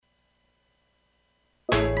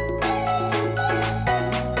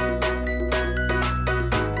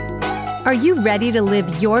Are you ready to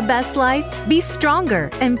live your best life, be stronger,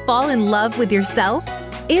 and fall in love with yourself?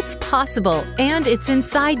 It's possible, and it's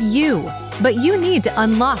inside you, but you need to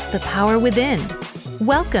unlock the power within.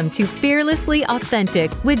 Welcome to Fearlessly Authentic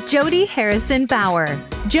with Jody Harrison Bauer.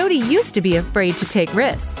 Jody used to be afraid to take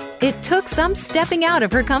risks. It took some stepping out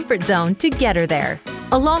of her comfort zone to get her there.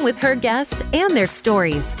 Along with her guests and their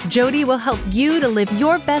stories, Jody will help you to live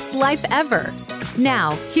your best life ever.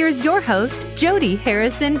 Now, here's your host, Jody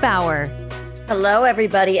Harrison Bauer. Hello,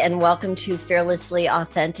 everybody, and welcome to Fearlessly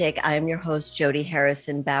Authentic. I am your host, Jody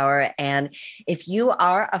Harrison Bauer. And if you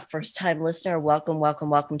are a first-time listener,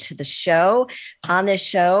 welcome to the show. On this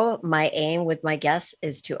show, my aim with my guests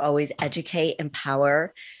is to always educate,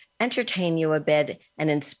 empower, entertain you a bit, and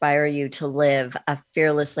inspire you to live a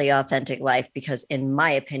fearlessly authentic life. Because in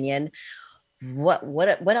my opinion,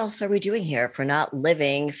 what else are we doing here if we're not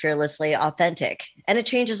living fearlessly authentic? And it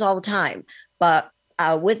changes all the time. But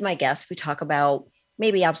with my guests, we talk about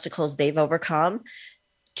maybe obstacles they've overcome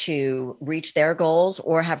to reach their goals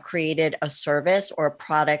or have created a service or a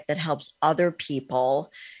product that helps other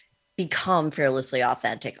people become fearlessly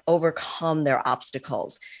authentic, overcome their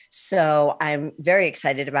obstacles. So I'm very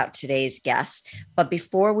excited about today's guest. But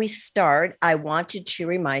before we start, I wanted to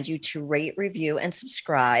remind you to rate, review, and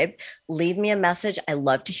subscribe. Leave me a message. I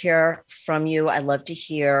love to hear from you. I love to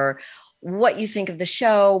hear what you think of the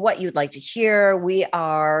show, what you'd like to hear. We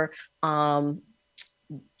are 100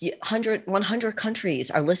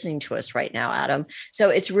 countries are listening to us right now, Adam.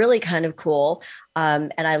 So it's really kind of cool.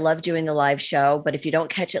 And I love doing the live show, but if you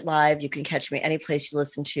don't catch it live, you can catch me any place you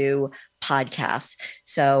listen to podcasts.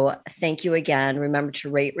 So thank you again. Remember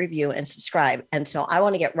to rate, review, and subscribe. And so I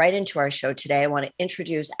want to get right into our show today. I want to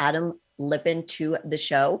introduce Adam Lippin to the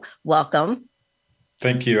show. Welcome.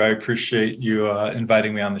 Thank you. I appreciate you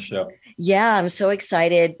inviting me on the show. Yeah, I'm so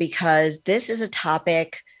excited because this is a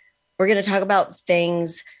topic. We're going to talk about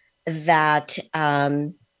things that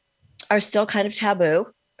are still kind of taboo.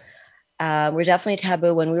 We're definitely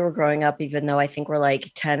taboo when we were growing up, even though I think we're like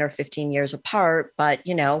 10 or 15 years apart, but,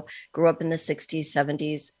 grew up in the 60s,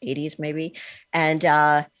 70s, 80s, maybe. And,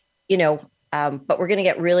 but we're going to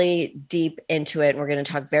get really deep into it. And we're going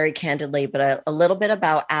to talk very candidly, but a little bit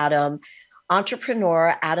about Adam.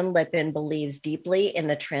 Entrepreneur Adam Lippin believes deeply in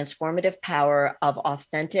the transformative power of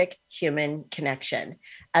authentic human connection.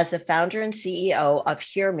 As the founder and CEO of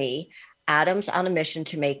HearMe, Adam's on a mission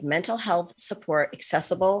to make mental health support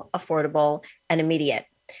accessible, affordable, and immediate.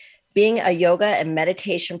 Being a yoga and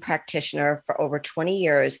meditation practitioner for over 20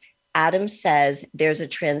 years, Adam says there's a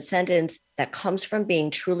transcendence that comes from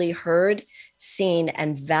being truly heard, seen,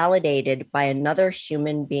 and validated by another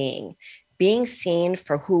human being. Being seen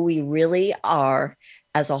for who we really are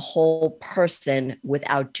as a whole person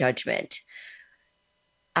without judgment.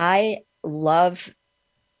 I love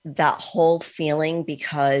that whole feeling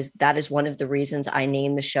because that is one of the reasons I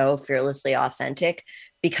named the show Fearlessly Authentic,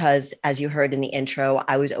 because as you heard in the intro,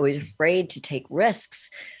 I was always afraid to take risks.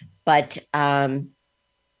 But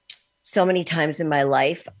so many times in my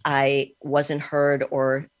life, I wasn't heard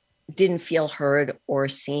or didn't feel heard or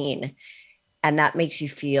seen. And that makes you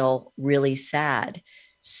feel really sad.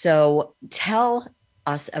 So tell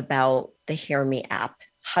us about the HearMe app.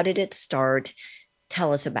 How did it start?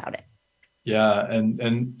 Tell us about it. Yeah.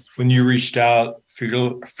 And when you reached out,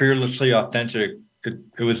 Fearlessly Authentic,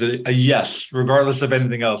 it was a yes, regardless of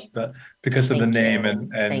anything else, but because of the name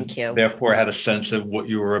and Thank you. Therefore had a sense of what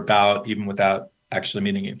you were about, even without actually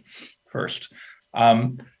meeting you first.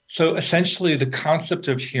 So essentially, the concept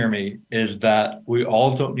of HearMe is that we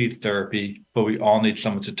all don't need therapy, but we all need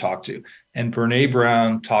someone to talk to. And Brene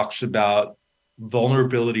Brown talks about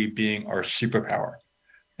vulnerability being our superpower,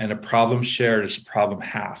 and a problem shared is a problem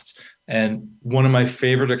halved. And one of my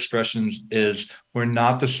favorite expressions is we're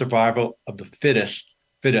not the survival of the fittest,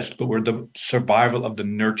 but we're the survival of the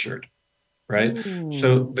nurtured, right?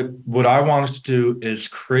 So what I wanted to do is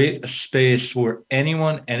create a space where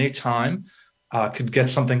anyone, anytime, could get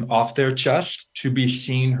something off their chest to be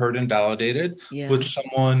seen, heard, and validated with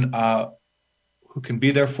someone who can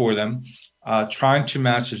be there for them, trying to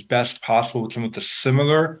match as best possible with someone with a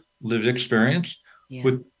similar lived experience,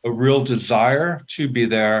 with a real desire to be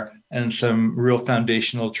there, and some real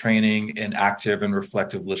foundational training in active and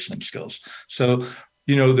reflective listening skills. So,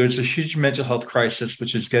 there's a huge mental health crisis,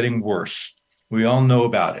 which is getting worse. We all know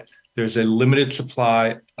about it. There's a limited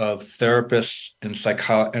supply of therapists and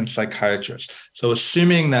psychiatrists. So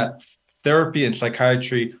assuming that therapy and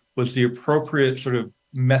psychiatry was the appropriate sort of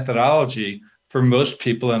methodology for most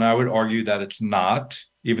people, and I would argue that it's not,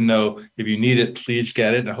 even though if you need it, please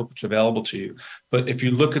get it. And I hope it's available to you. But if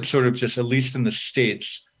you look at sort of just, at least in the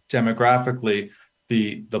States, demographically,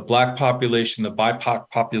 the Black population, the BIPOC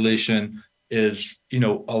population is,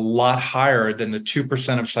 a lot higher than the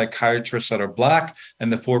 2% of psychiatrists that are Black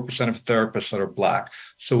and the 4% of therapists that are Black.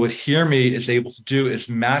 So what HearMe is able to do is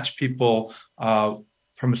match people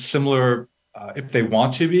from a similar, if they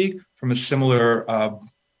want to be, from a similar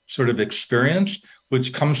sort of experience,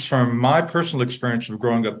 which comes from my personal experience of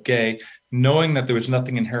growing up gay, knowing that there was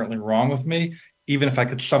nothing inherently wrong with me, even if I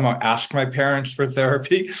could somehow ask my parents for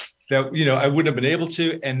therapy, that, I wouldn't have been able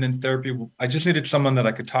to. And then therapy, I just needed someone that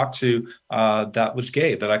I could talk to that was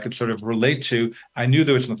gay, that I could sort of relate to. I knew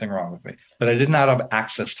there was nothing wrong with me, but I did not have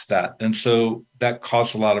access to that. And so that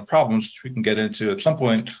caused a lot of problems, which we can get into at some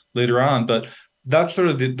point later on. But that's sort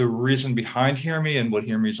of the reason behind HearMe and what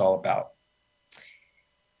HearMe is all about.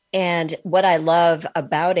 And what I love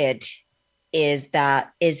about it is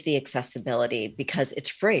the accessibility, because it's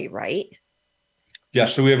free, right? Yeah,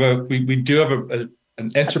 so we do have an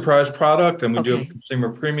enterprise product, and we do have a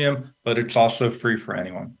consumer premium, but it's also free for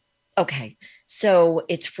anyone. Okay, so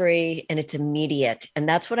it's free and it's immediate, and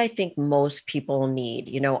that's what I think most people need.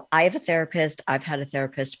 I have a therapist. I've had a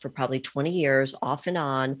therapist for probably 20 years, off and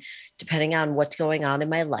on, depending on what's going on in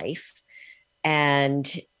my life. And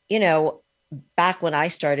back when I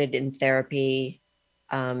started in therapy,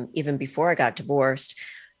 even before I got divorced,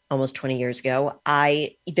 almost 20 years ago,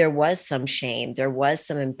 there was some shame. There was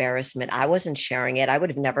some embarrassment. I wasn't sharing it. I would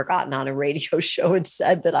have never gotten on a radio show and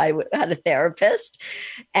said that I had a therapist.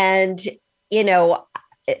 And,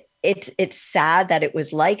 it's sad that it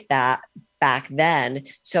was like that back then.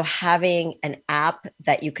 So having an app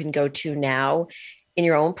that you can go to now in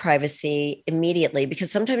your own privacy immediately,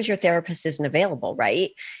 because sometimes your therapist isn't available, right?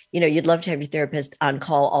 You'd love to have your therapist on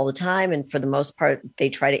call all the time. And for the most part, they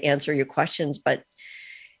try to answer your questions, but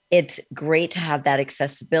it's great to have that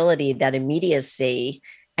accessibility, that immediacy,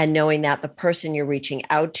 and knowing that the person you're reaching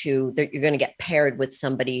out to, that you're going to get paired with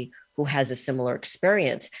somebody who has a similar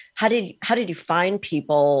experience. How did you find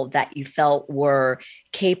people that you felt were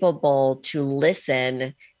capable to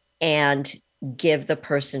listen and give the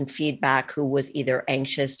person feedback who was either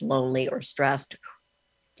anxious, lonely, or stressed?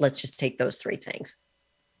 Let's just take those three things.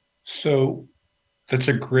 So that's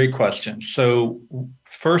a great question. So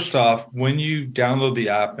first off, when you download the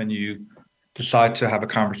app and you decide to have a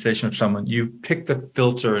conversation with someone, you pick the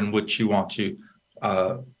filter in which you want to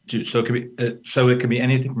do. So it can be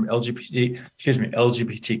anything from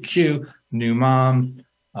LGBTQ, new mom,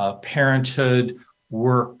 parenthood,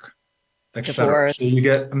 work, etc. So you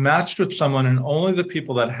get matched with someone, and only the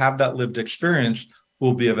people that have that lived experience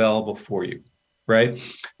will be available for you. Right?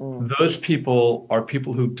 Those people are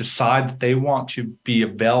people who decide that they want to be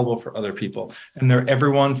available for other people. And they're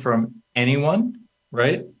everyone from anyone,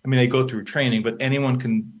 right? I mean, they go through training, but anyone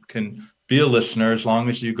can be a listener as long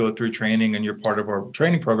as you go through training and you're part of our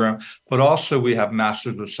training program. But also we have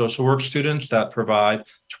Masters of Social Work students that provide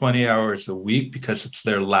 20 hours a week because it's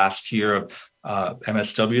their last year of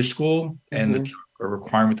MSW school and the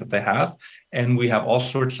requirement that they have. And we have all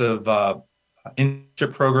sorts of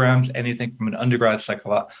internship programs, anything from an undergrad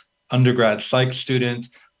psych student,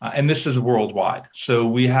 and this is worldwide. So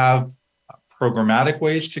we have programmatic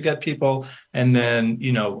ways to get people, and then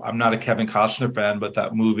I'm not a Kevin Costner fan, but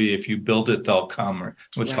that movie, If You Build It, They'll Come, or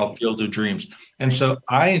what's called Field of Dreams. And so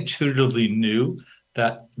I intuitively knew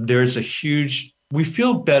that there's we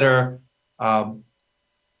feel better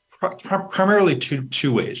primarily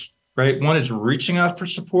two ways, right? One is reaching out for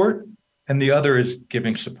support, and the other is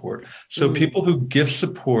giving support. So people who give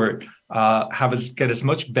support get as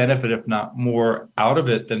much benefit, if not more, out of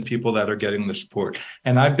it than people that are getting the support.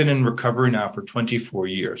 And I've been in recovery now for 24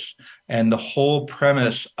 years. And the whole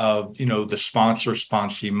premise of, the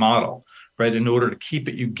sponsor-sponsee model, right? In order to keep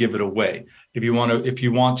it, you give it away. If you want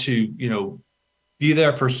to, be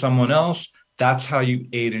there for someone else, that's how you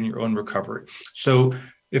aid in your own recovery. So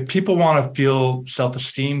if people want to feel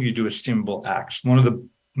self-esteem, you do esteemable acts. One of the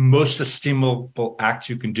most esteemable act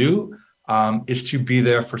you can do is to be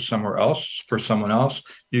there for someone else.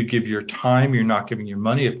 You give your time. You're not giving your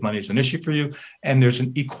money if money is an issue for you. And there's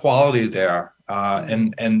an equality there.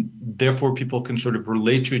 And therefore people can sort of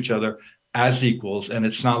relate to each other as equals. And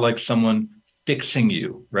it's not like someone fixing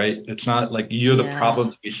you, right? It's not like you're the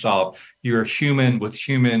problem to be solved. You're a human with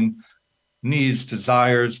human needs,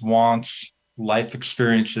 desires, wants, life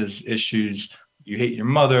experiences, issues. You hate your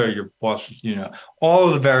mother, your boss, all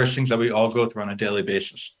of the various things that we all go through on a daily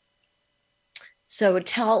basis. So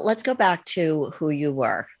let's go back to who you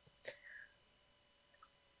were.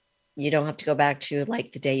 You don't have to go back to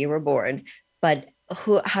like the day you were born, but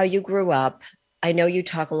how you grew up, I know you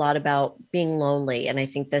talk a lot about being lonely, and I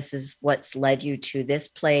think this is what's led you to this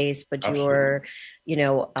place, but Absolutely.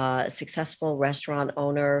 you're, a successful restaurant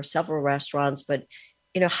owner, several restaurants, but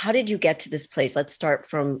how did you get to this place? Let's start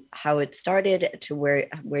from how it started to where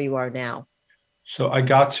you are now. So I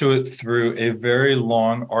got to it through a very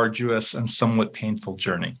long, arduous, and somewhat painful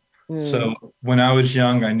journey. So when I was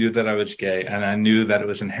young, I knew that I was gay, and I knew that it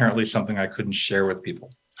was inherently something I couldn't share with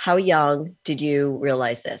people. How young did you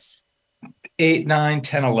realize this? 8, 9,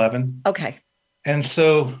 10, 11. Okay. And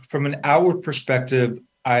so from an outward perspective,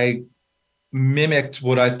 I mimicked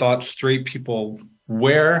what I thought straight people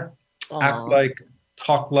wear, act like,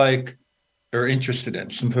 talk like, or interested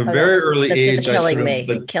in. So from a very early age, is killing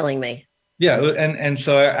me. Yeah. And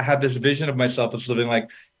so I had this vision of myself as living like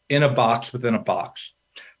in a box within a box.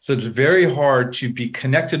 So it's very hard to be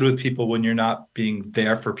connected with people when you're not being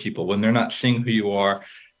there for people, when they're not seeing who you are.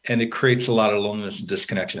 And it creates a lot of loneliness and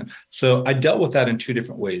disconnection. So I dealt with that in two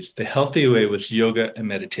different ways. The healthy way was yoga and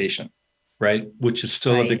meditation, right? Which is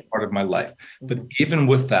still a big part of my life. But even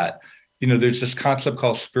with that, there's this concept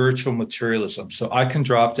called spiritual materialism. So I can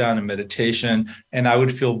drop down in meditation and I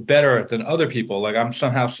would feel better than other people. Like I'm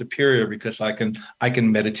somehow superior because I can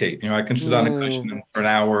meditate. I can sit on a cushion for an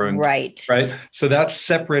hour and right. So that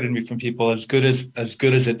separated me from people as good as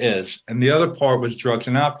it is. And the other part was drugs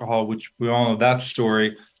and alcohol, which we all know that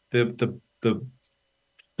story. The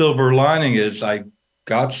silver lining is I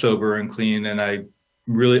got sober and clean, and I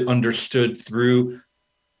really understood through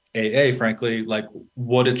AA, frankly, like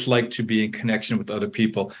what it's like to be in connection with other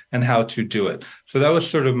people and how to do it. So that was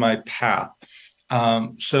sort of my path.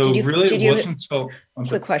 It wasn't until...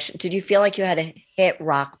 Quick question. Did you feel like you had to hit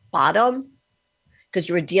rock bottom? Because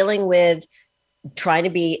you were dealing with trying to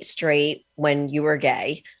be straight when you were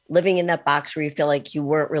gay, living in that box where you feel like you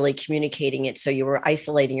weren't really communicating it. So you were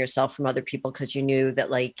isolating yourself from other people because you knew that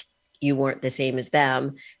like you weren't the same as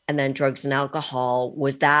them. And then drugs and alcohol.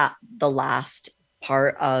 Was that the last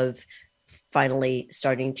part of finally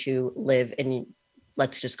starting to live in,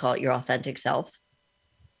 let's just call it, your authentic self?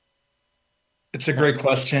 It's a great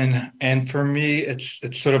question. And for me, it's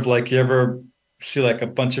sort of like, you ever see like a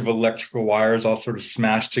bunch of electrical wires all sort of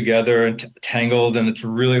smashed together and tangled, and it's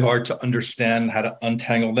really hard to understand how to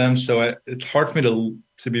untangle them. So it's hard for me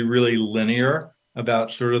to be really linear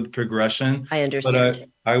about sort of the progression. I understand. But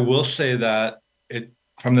I will say that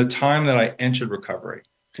from the time that I entered recovery,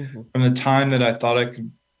 from the time that I thought I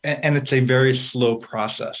could, and it's a very slow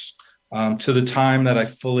process, to the time that I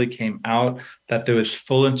fully came out, that there was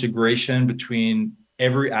full integration between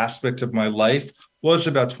every aspect of my life, was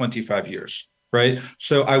about 25 years, right?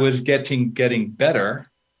 So I was getting better,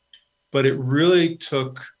 but it really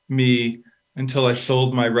took me until I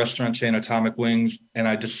sold my restaurant chain, Atomic Wings, and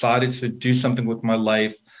I decided to do something with my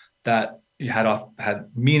life that had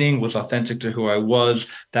meaning, was authentic to who I was,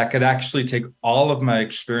 that could actually take all of my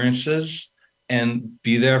experiences and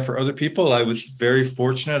be there for other people. I was very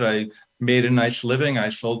fortunate. I made a nice living. I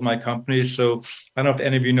sold my company. So I don't know if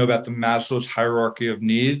any of you know about the Maslow's hierarchy of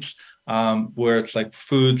needs, where it's like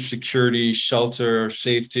food, security, shelter,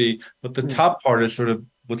 safety. But the top part is sort of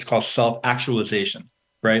what's called self-actualization,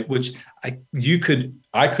 right? Which I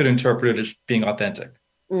could interpret it as being authentic.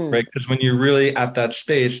 Right? Because when you're really at that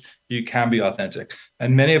space, you can be authentic.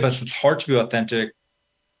 And many of us, it's hard to be authentic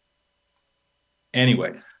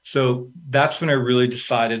anyway. So that's when I really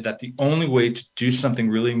decided that the only way to do something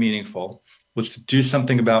really meaningful was to do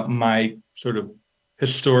something about my sort of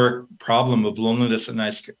historic problem of loneliness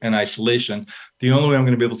and isolation. The only way I'm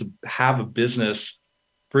going to be able to have a business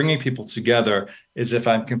bringing people together is if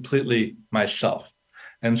I'm completely myself.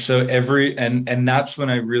 And so and that's when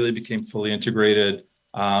I really became fully integrated.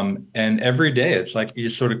 And every day it's like you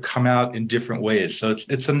sort of come out in different ways. So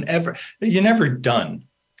you're never done,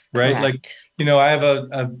 right? Correct.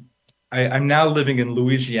 Like, I'm now living in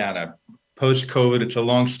Louisiana post-COVID. It's a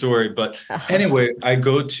long story, but anyway, I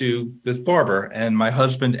go to this barber, and my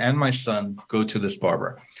husband and my son go to this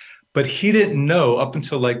barber, but he didn't know up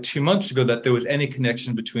until like 2 months ago that there was any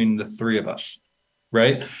connection between the three of us.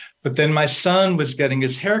 Right. But then my son was getting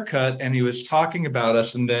his haircut and he was talking about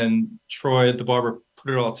us. And then Troy, the barber,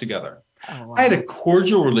 put it all together. Oh, wow. I had a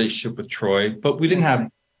cordial relationship with Troy, but we didn't have,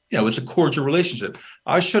 it was a cordial relationship.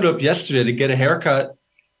 I showed up yesterday to get a haircut.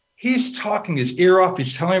 He's talking his ear off.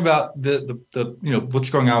 He's telling about the what's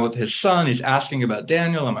going on with his son. He's asking about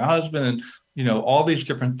Daniel and my husband and, all these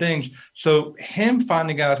different things. So him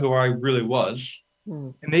finding out who I really was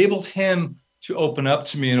enabled him to open up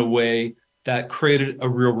to me in a way that created a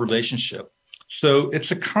real relationship. So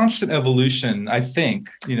it's a constant evolution, I think,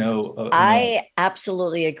 I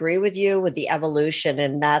absolutely agree with you with the evolution.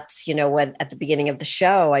 And that's, when at the beginning of the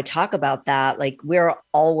show, I talk about that, like we're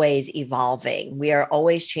always evolving. We are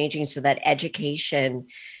always changing, so that education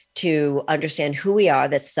to understand who we are,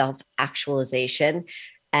 that self-actualization,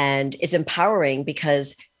 and is empowering,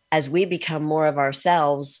 because as we become more of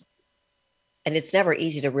ourselves, and it's never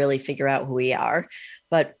easy to really figure out who we are,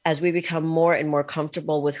 but as we become more and more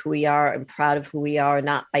comfortable with who we are and proud of who we are,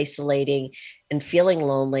 not isolating and feeling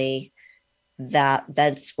lonely,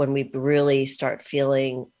 that's when we really start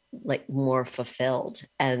feeling like more fulfilled.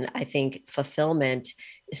 And I think fulfillment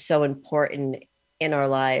is so important in our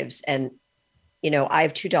lives. And, I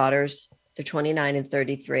have two daughters, they're 29 and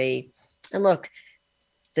 33. And look,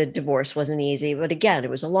 the divorce wasn't easy, but again, it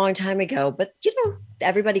was a long time ago, but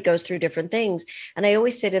everybody goes through different things. And I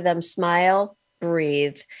always say to them, smile,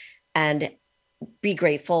 breathe, and be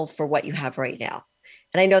grateful for what you have right now.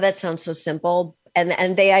 And I know that sounds so simple. And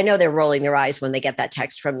I know they're rolling their eyes when they get that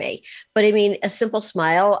text from me, but I mean, a simple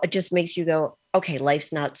smile, it just makes you go, okay,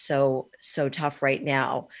 life's not so tough right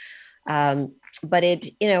now. But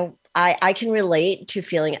I can relate to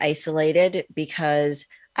feeling isolated, because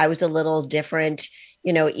I was a little different.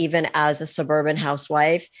 Even as a suburban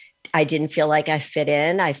housewife, I didn't feel like I fit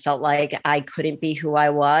in. I felt like I couldn't be who I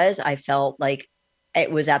was. I felt like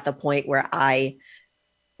it was at the point where I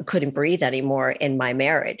couldn't breathe anymore in my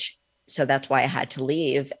marriage. So that's why I had to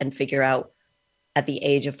leave and figure out at the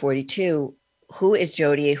age of 42, who is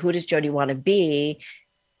Jody? Who does Jody want to be?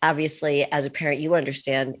 Obviously, as a parent, you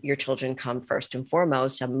understand your children come first and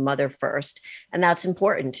foremost, a mother first. And that's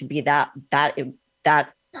important, to be that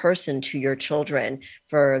person to your children,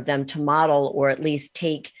 for them to model, or at least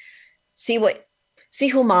see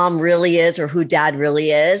who mom really is or who dad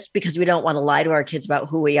really is, because we don't want to lie to our kids about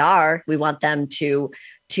who we are. We want them to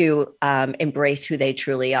embrace who they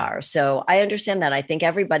truly are. So I understand that. I think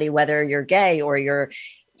everybody, whether you're gay or you're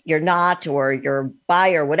not, or you're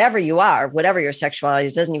bi, or whatever you are, whatever your sexuality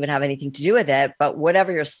is, doesn't even have anything to do with it, but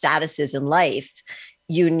whatever your status is in life,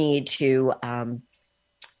 you need to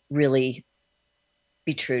really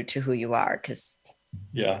be true to who you are, because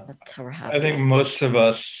that's how we're happy. I think most of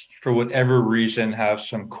us, for whatever reason, have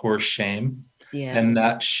some core shame. Yeah. And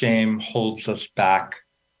that shame holds us back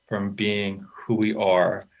from being who we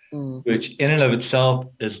are, which in and of itself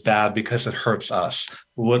is bad because it hurts us.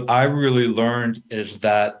 What I really learned is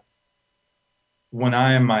that when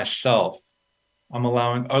I am myself, I'm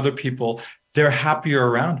allowing other people, they're happier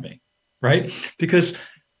around me, right? Because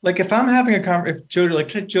like if I'm having a conversation, if Jody, like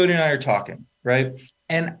Jody and I are talking, right?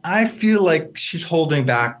 And I feel like she's holding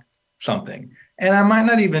back something, and I might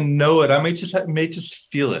not even know it. I may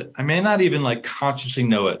just feel it. I may not even like consciously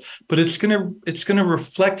know it, but it's gonna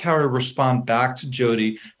reflect how I respond back to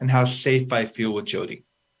Jody and how safe I feel with Jody,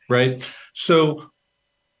 right? So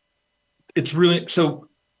it's really so,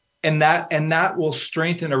 and that will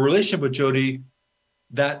strengthen a relationship with Jody,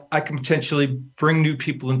 that I can potentially bring new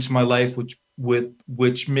people into my life,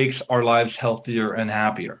 which makes our lives healthier and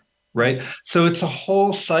happier. Right. So it's a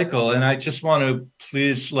whole cycle. And I just want to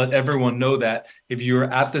please let everyone know that if you're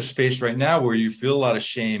at this space right now where you feel a lot of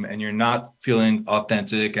shame and you're not feeling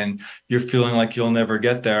authentic and you're feeling like you'll never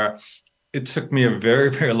get there, it took me a very,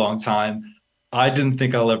 very long time. I didn't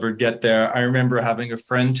think I'll ever get there. I remember having a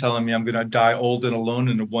friend telling me I'm going to die old and alone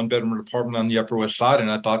in a 1-bedroom apartment on the Upper West Side. And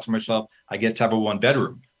I thought to myself, I get to have a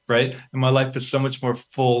 1-bedroom. Right. And my life is so much more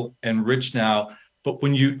full and rich now. But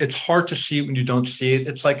it's hard to see it when you don't see it.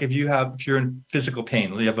 It's like if you're in physical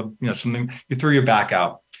pain, you have something, you throw your back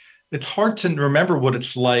out. It's hard to remember what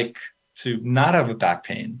it's like to not have a back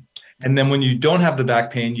pain. And then when you don't have the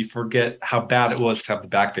back pain, you forget how bad it was to have the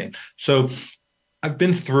back pain. So I've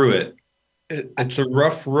been through it. It's a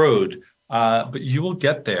rough road, but you will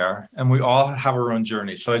get there, and we all have our own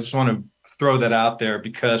journey. So I just want to throw that out there,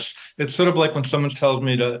 because it's sort of like when someone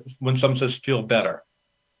says feel better.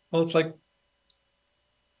 Well, it's like,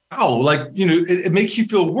 it makes you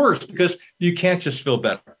feel worse, because you can't just feel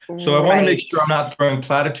better. So I want to make sure I'm not throwing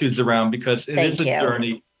platitudes around, because it is a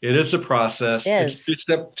journey. It is a process. It's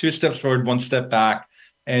two steps forward, one step back.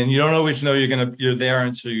 And you don't always know you're there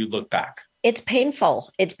until you look back. It's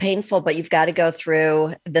painful. It's painful, but you've got to go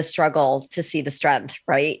through the struggle to see the strength,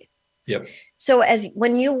 right? Yep. So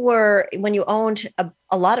when you owned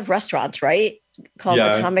a lot of restaurants, right? Called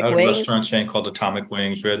Atomic Wings. A restaurant chain called Atomic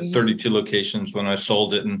Wings. We had 32 locations when I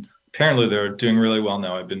sold it, and apparently they're doing really well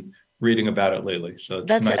now. I've been reading about it lately. So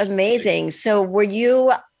that's nice, amazing. So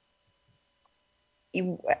what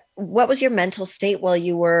was your mental state while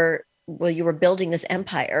you were building this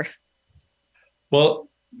empire? Well,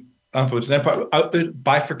 it was an empire,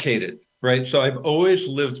 bifurcated. right? So I've always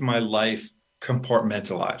lived my life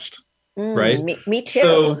compartmentalized, right? Me too.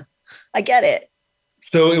 So, I get it.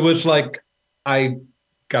 so it was like I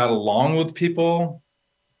got along with people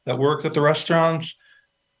that worked at the restaurants.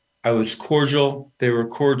 I was cordial. They were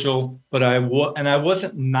cordial, but I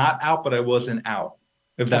wasn't not out, but I wasn't out,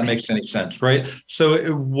 if that makes any sense, right? So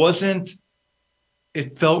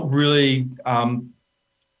it felt really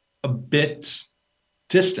a bit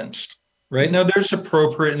distanced, right? Now there's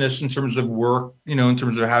appropriateness in terms of work, in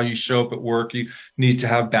terms of how you show up at work, you need to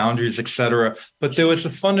have boundaries, et cetera. But there was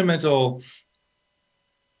a fundamental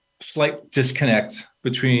slight disconnect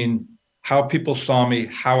between how people saw me,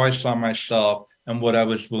 how I saw myself, and what I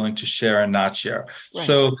was willing to share and not share. Right.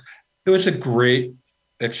 So it was a great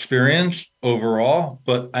experience overall,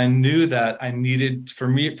 but I knew that I needed, for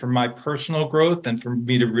my personal growth and for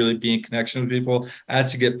me to really be in connection with people, I had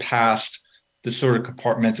to get past the sort of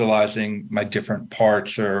compartmentalizing my different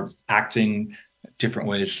parts or acting different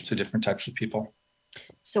ways to different types of people.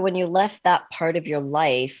 So when you left that part of your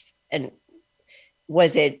life, and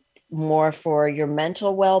was it more for your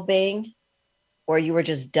mental well-being, or you were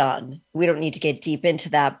just done? We don't need to get deep into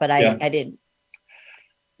that, but I didn't.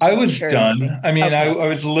 I was done. I mean, okay. I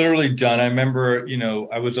was literally done. I remember,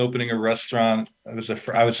 I was opening a restaurant. I was a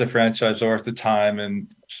franchisor at the time in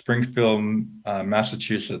Springfield,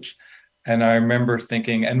 Massachusetts. And I remember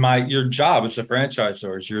thinking, and your job as a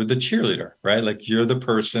franchisor is you're the cheerleader, right? Like you're the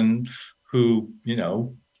person who,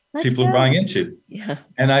 people are buying into. Yeah.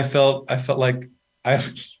 And I felt like I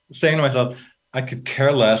was saying to myself, I could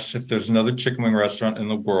care less if there's another chicken wing restaurant in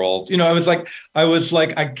the world. I was like,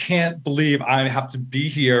 I can't believe I have to be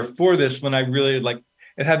here for this when I really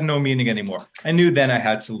it had no meaning anymore. I knew then I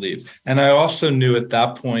had to leave. And I also knew at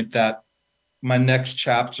that point that my next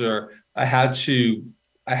chapter, I had to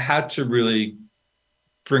really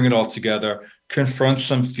bring it all together, confront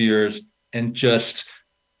some fears, and just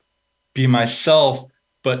be myself,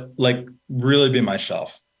 but really be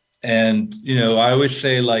myself. And, I always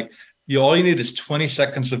say all you need is 20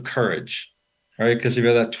 seconds of courage, right? Because if you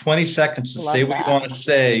have that 20 seconds to say what you want to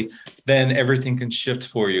say, then everything can shift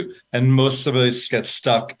for you. And most of us get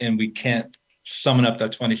stuck and we can't summon up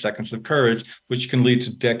that 20 seconds of courage, which can lead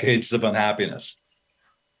to decades of unhappiness.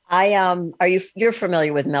 You're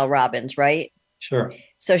familiar with Mel Robbins, right? Sure.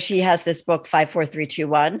 So she has this book, 5, 4, 3, 2,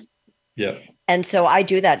 1. Yeah. And so I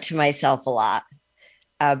do that to myself a lot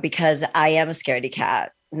because I am a scaredy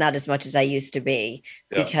cat. Not as much as I used to be,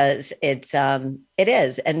 because it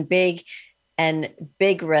is. And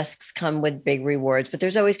big risks come with big rewards, but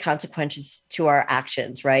there's always consequences to our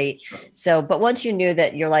actions. Right. Sure. So, but once you knew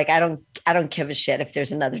that, you're like, I don't give a shit if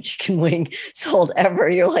there's another chicken wing sold ever.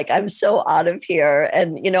 You're like, I'm so out of here.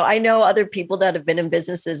 And, I know other people that have been in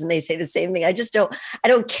businesses and they say the same thing. I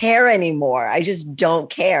don't care anymore. I just don't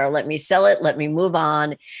care. Let me sell it. Let me move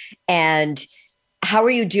on. And how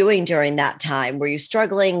were you doing during that time? Were you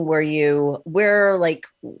struggling? Once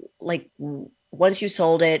you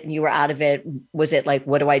sold it and you were out of it, was it like,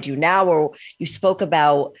 what do I do now? Or you spoke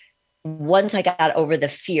about once I got over the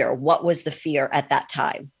fear, what was the fear at that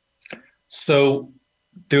time? So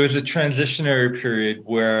there was a transitionary period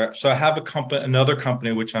so I have another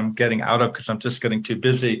company, which I'm getting out of because I'm just getting too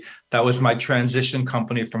busy. That was my transition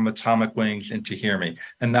company from Atomic Wings into HearMe.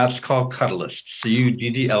 And that's called Cuddlist,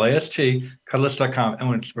 Cuddlist, cuddlist.com.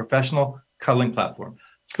 And it's a professional cuddling platform.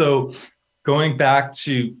 So going back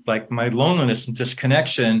to my loneliness and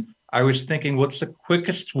disconnection, I was thinking, what's the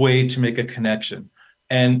quickest way to make a connection?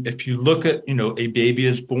 And if you look at, a baby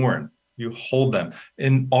is born, you hold them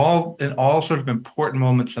in all sort of important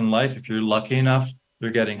moments in life. If you're lucky enough,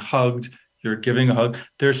 you're getting hugged, you're giving a hug,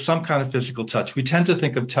 there's some kind of physical touch. We tend to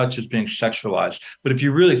think of touch as being sexualized, but if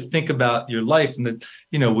you really think about your life and that,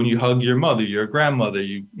 when you hug your mother, your grandmother,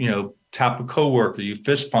 you tap a coworker, you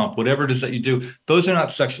fist pump, whatever it is that you do, those are not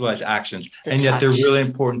sexualized actions. And yet they're really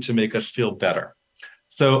important to make us feel better.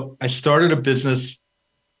 So I started a business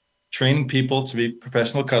training people to be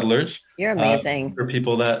professional cuddlers. You're amazing. For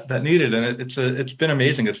people that need it. And it's been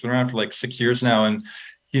amazing. It's been around for 6 years now. And,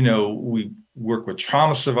 we work with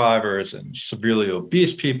trauma survivors and severely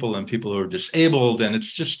obese people and people who are disabled. And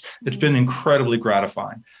it's been incredibly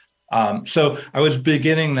gratifying. So I was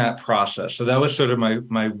beginning that process. So that was sort of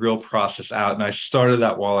my real process out. And I started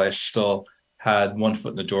that while I still had one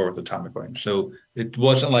foot in the door with Atomic Wings. So it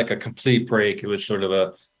wasn't like a complete break. It was sort of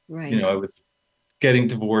I was getting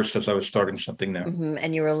divorced as I was starting something new. Mm-hmm.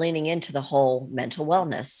 And you were leaning into the whole mental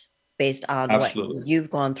wellness based on Absolutely. What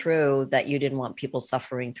you've gone through, that you didn't want people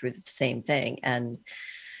suffering through the same thing. And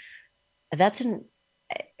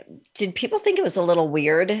did people think it was a little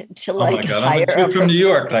weird to hire? I'm from New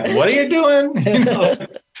York. What are you doing?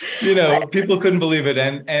 People couldn't believe it.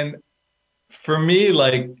 And for me,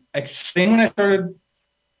 like, when I started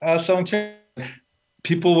selling chicken,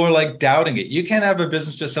 people were like doubting it. You can't have a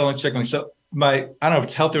business just selling chicken. So I don't know if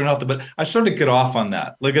it's healthy or unhealthy, but I started to get off on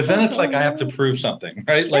that. Like, cause then it's like, I have to prove something,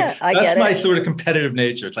 right? Like, that's my sort of competitive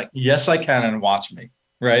nature. It's like, yes, I can, and watch me.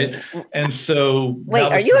 Right. And so.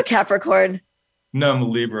 Wait, are you a Capricorn? No, I'm a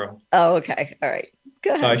Libra. Oh, okay. All right.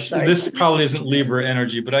 Go ahead. Sorry. This probably isn't Libra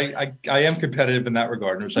energy, but I am competitive in that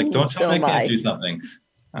regard. And it's like, don't tell me I can't do something.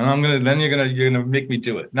 And then you're gonna make me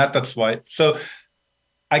do it. That's why. So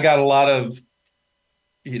I got a lot of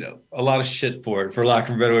shit for it, for lack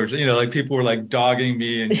of better words. Like, people were like dogging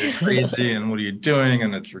me, and you're crazy, and what are you doing?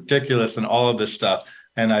 And it's ridiculous, and all of this stuff.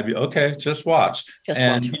 And I'd be, okay, just watch.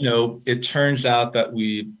 It turns out that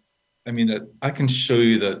I can show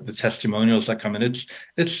you the testimonials that come in.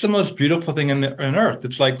 It's the most beautiful thing on earth.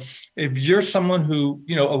 It's like, if you're someone who,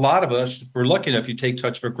 a lot of us, we're lucky enough, you take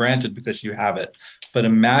touch for granted because you have it. But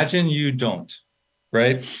imagine you don't,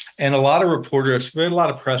 right? And a lot of reporters, we had a lot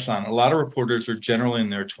of press on. A lot of reporters are generally in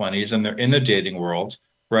their 20s, and they're in the dating world,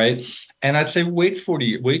 right? And I'd say, wait till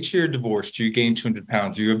you're divorced, you gain 200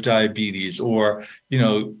 pounds, or you have diabetes, or,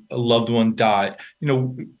 a loved one died.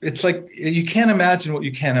 It's like, you can't imagine what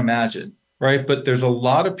you can't imagine, right? But there's a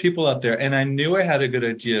lot of people out there, and I knew I had a good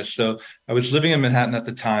idea. So I was living in Manhattan at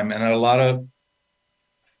the time, and I had a lot of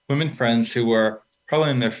women friends who were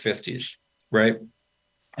probably in their 50s, right?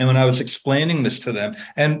 And when I was explaining this to them,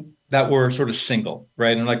 and that were sort of single,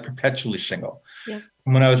 right? And like perpetually single. Yeah.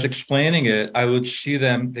 When I was explaining it, I would see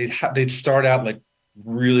them, they'd start out like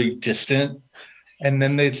really distant, and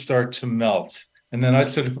then they'd start to melt. And then I'd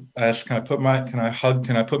sort of ask, can I put my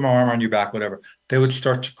arm on your back, whatever. They would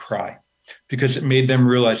start to cry, because it made them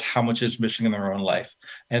realize how much is missing in their own life.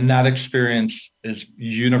 And that experience is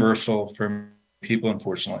universal for people,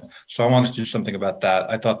 unfortunately. So I wanted to do something about that.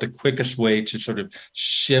 I thought the quickest way to sort of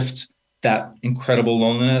shift that incredible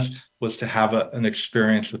loneliness was to have an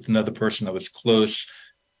experience with another person that was close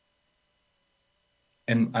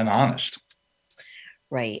and honest.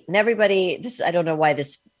 Right. And everybody, I don't know why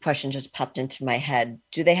this question just popped into my head.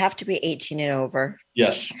 Do they have to be 18 and over?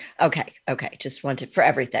 Yes. Okay. Just wanted for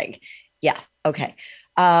everything. Yeah. Okay.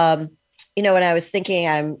 When I was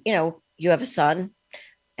thinking, you have a son,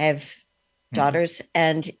 I have daughters,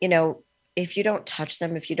 and, if you don't touch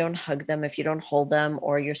them, if you don't hug them, if you don't hold them,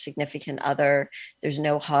 or your significant other, there's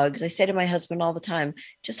no hugs. I say to my husband all the time,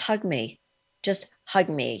 just hug me. Just hug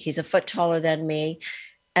me. He's a foot taller than me.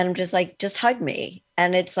 And I'm just like, just hug me.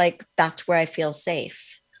 And it's like, that's where I feel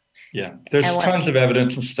safe. Yeah. There's tons of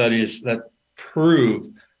evidence and studies that prove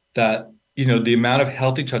that, the amount of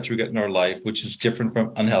healthy touch we get in our life, which is different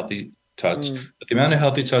from unhealthy touch, but the amount of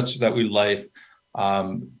healthy touch that we life,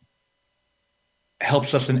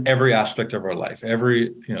 helps us in every aspect of our life,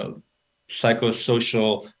 every,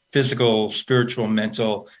 psychosocial, physical, spiritual,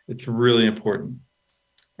 mental. It's really important.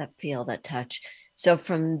 That touch. So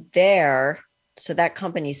from there, that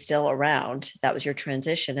company's still around. That was your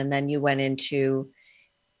transition. And then you went into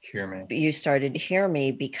HearMe. You started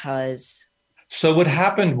HearMe because. So what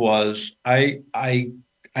happened was I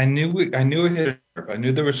knew I hit a nerve. I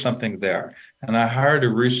knew there was something there. And I hired a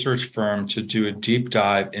research firm to do a deep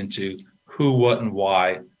dive into who, what, and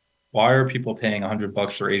why. Why are people paying $100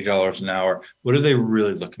 or $80 an hour? What are they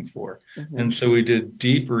really looking for? Mm-hmm. And so we did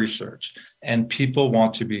deep research, and people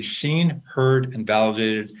want to be seen, heard, and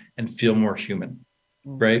validated and feel more human,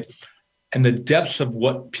 right? And the depths of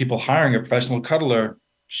what people hiring a professional cuddler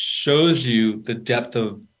shows you the depth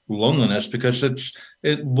of loneliness, because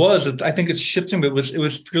I think it's shifting, but it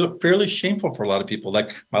was fairly shameful for a lot of people.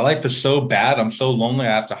 Like, my life is so bad, I'm so lonely,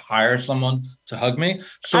 I have to hire someone to hug me.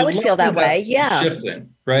 So I would feel that way. Yeah. Shifting,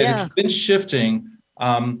 right? Yeah. It's been shifting,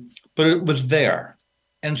 but it was there.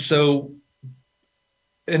 And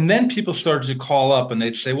then people started to call up, and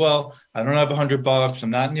they'd say, well, I don't have $100. I'm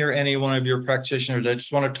not near any one of your practitioners. I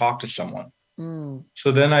just want to talk to someone.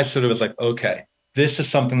 So then I sort of was like, okay, this is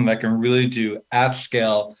something that I can really do at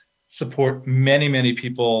scale, support many, many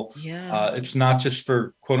people. Yeah. It's not just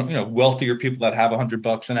for wealthier people that have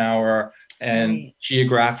 $100 an hour, and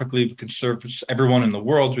geographically we can service everyone in the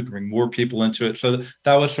world. We can bring more people into it. So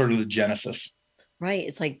that was sort of the genesis. Right.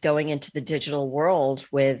 It's like going into the digital world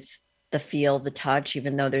with the feel, the touch,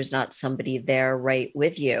 even though there's not somebody there right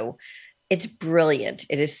with you. It's brilliant.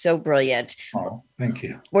 It is so brilliant. Oh, thank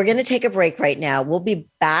you. We're going to take a break right now. We'll be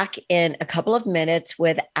back in a couple of minutes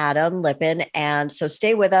with Adam Lippin. And so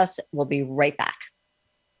stay with us. We'll be right back.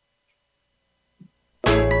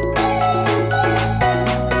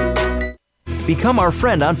 Become our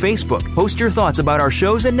friend on Facebook. Post your thoughts about our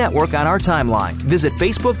shows and network on our timeline. Visit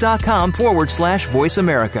facebook.com/Voice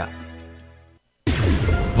America.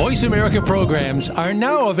 Voice America programs are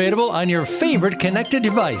now available on your favorite connected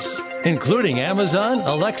device, including Amazon,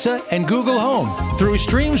 Alexa, and Google Home. Through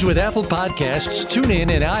streams with Apple Podcasts, TuneIn,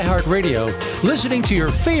 and iHeartRadio, listening to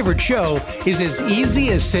your favorite show is as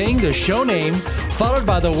easy as saying the show name followed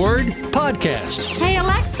by the word podcast. Hey,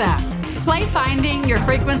 Alexa, play Finding Your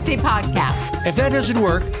Frequency podcast. If that doesn't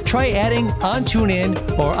work, try adding on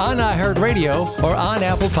TuneIn or on iHeartRadio or on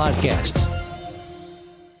Apple Podcasts.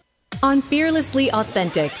 On Fearlessly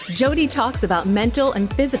Authentic, Jody talks about mental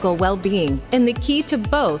and physical well-being, and the key to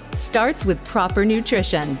both starts with proper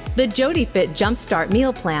nutrition. The Jody Fit Jumpstart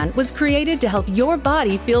Meal Plan was created to help your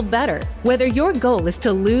body feel better. Whether your goal is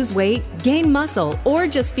to lose weight, gain muscle, or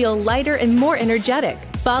just feel lighter and more energetic,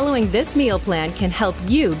 following this meal plan can help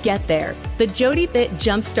you get there. The Jody Fit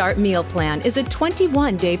Jumpstart Meal Plan is a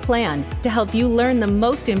 21-day plan to help you learn the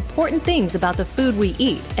most important things about the food we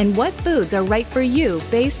eat and what foods are right for you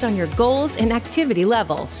based on your goals and activity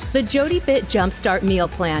level. The Jody Fit Jumpstart Meal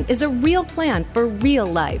Plan is a real plan for real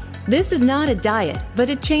life. This is not a diet, but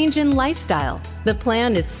a change in lifestyle. The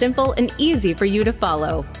plan is simple and easy for you to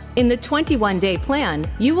follow. In the 21-day plan,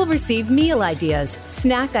 you will receive meal ideas,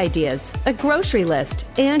 snack ideas, a grocery list,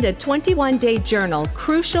 and a 21-day journal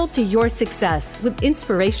crucial to your success with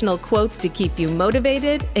inspirational quotes to keep you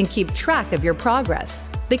motivated and keep track of your progress.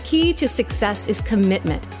 The key to success is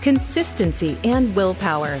commitment, consistency, and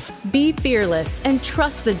willpower. Be fearless and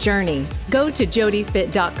trust the journey. Go to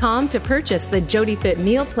jodyfit.com to purchase the Jody Fit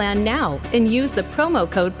Meal Plan now and use the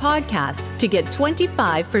promo code podcast to get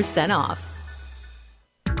 25% off.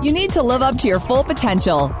 You need to live up to your full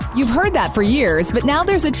potential. You've heard that for years, but now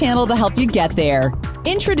there's a channel to help you get there.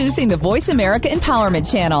 Introducing the Voice America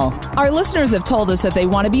Empowerment Channel. Our listeners have told us that they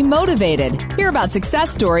want to be motivated, hear about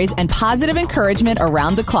success stories, and positive encouragement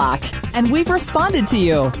around the clock. And we've responded to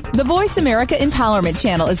you. The Voice America Empowerment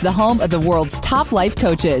Channel is the home of the world's top life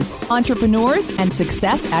coaches, entrepreneurs, and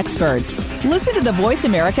success experts. Listen to the Voice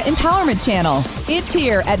America Empowerment Channel. It's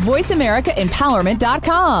here at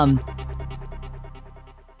voiceamericaempowerment.com.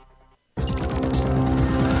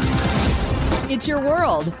 It's your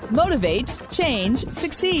world. Motivate, change,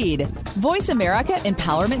 succeed.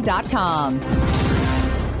 VoiceAmericaEmpowerment.com.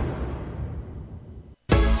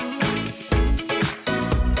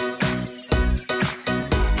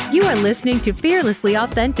 You are listening to Fearlessly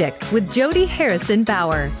Authentic with Jody Harrison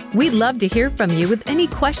Bauer. We'd love to hear from you with any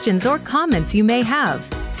questions or comments you may have.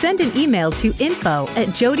 Send an email to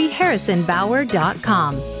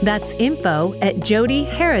info@jodyharrisonbauer.com. That's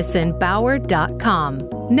info@jodyharrisonbauer.com.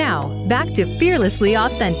 Now, back to Fearlessly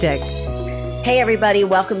Authentic. Hey, everybody.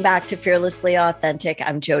 Welcome back to Fearlessly Authentic.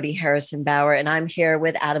 I'm Jody Harrison Bauer, and I'm here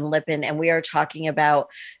with Adam Lippin, and we are talking about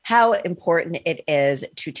how important it is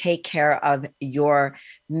to take care of your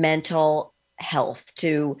mental health.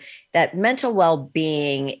 That mental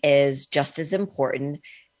well-being is just as important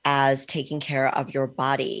as taking care of your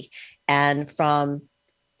body. So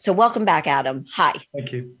welcome back, Adam. Hi.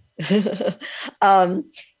 Thank you.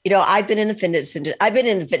 I've been in the fitness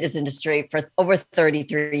industry for over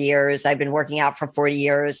 33 years. I've been working out for 40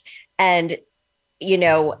 years. And,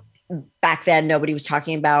 back then, nobody was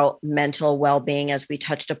talking about mental well-being, as we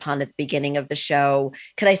touched upon at the beginning of the show.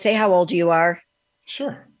 Could I say how old you are?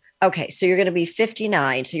 Sure. Okay. So you're going to be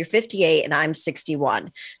 59. So you're 58 and I'm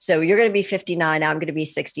 61. So you're going to be 59. I'm going to be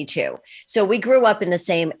 62. So we grew up in the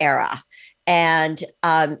same era, and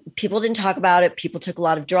people didn't talk about it. People took a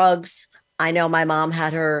lot of drugs. I know my mom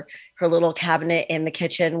had her little cabinet in the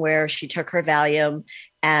kitchen where she took her Valium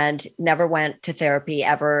and never went to therapy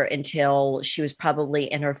ever until she was probably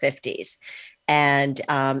in her 50s. And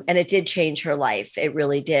it did change her life. It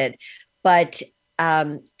really did. But,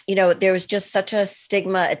 there was just such a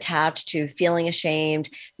stigma attached to feeling ashamed.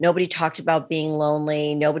 Nobody talked about being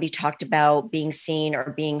lonely. Nobody talked about being seen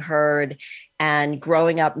or being heard. And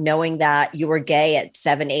growing up knowing that you were gay at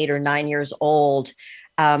 7, 8, or 9 years old,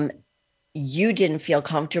 you didn't feel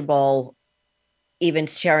comfortable even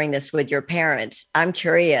sharing this with your parents. I'm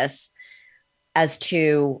curious as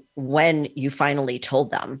to when you finally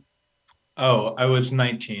told them. Oh, I was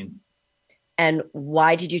 19. And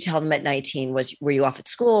why did you tell them at 19? Were you off at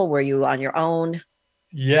school? Were you on your own?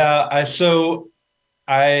 Yeah. This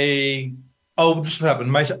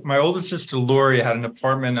happened. My older sister, Lori, had an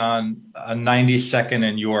apartment on 92nd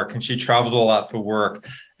in York, and she traveled a lot for work.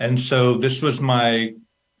 And so this was my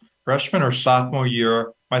freshman or sophomore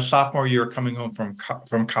year, coming home from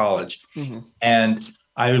college. Mm-hmm. And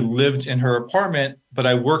I lived in her apartment, but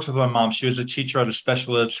I worked with my mom. She was a teacher at a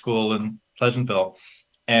special ed school in Pleasantville.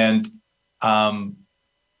 And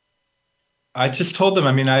I just told them,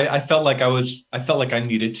 I mean, I felt like I felt like I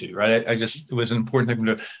needed to, right? It was an important thing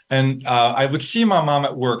to do. And I would see my mom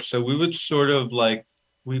at work. So we would sort of like,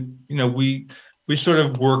 we sort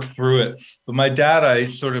of worked through it. But my dad, I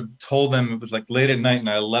sort of told them, it was like late at night and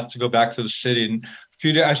I left to go back to the city. And a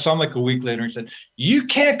few days, I saw him like a week later and he said, you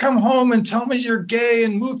can't come home and tell me you're gay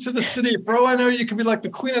and move to the city. For all I know, you could be like the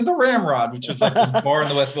queen of the Ramrod, which was like the bar in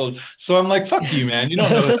the West Village. So I'm like, fuck you, man. You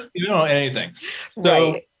don't know anything.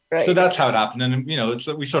 So, Right. So that's how it happened. And,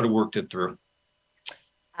 we sort of worked it through.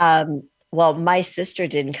 Well, my sister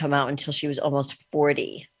didn't come out until she was almost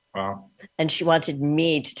 40. Wow. And she wanted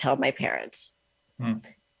me to tell my parents.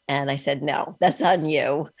 And I said, no, that's on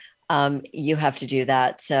you. You have to do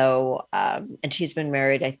that. So, and she's been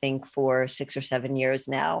married, I think, for 6 or 7 years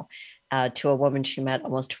now. To a woman she met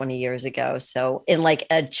almost 20 years ago. So in like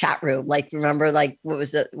a chat room, like remember, like what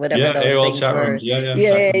was it? Whatever those AOL things were.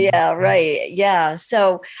 Yeah, right. Yeah.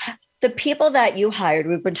 So the people that you hired,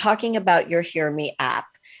 we've been talking about your HearMe app,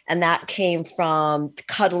 and that came from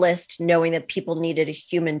Cuddlist, knowing that people needed a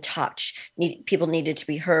human touch. People needed to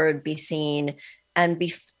be heard, be seen, and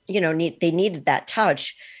they needed that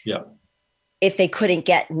touch. Yeah. If they couldn't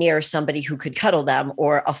get near somebody who could cuddle them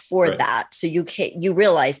or afford that. So you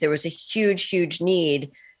realized there was a huge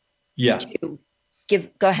need to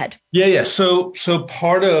give, go ahead. Yeah. So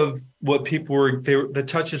part of what people the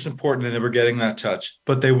touch is important and they were getting that touch,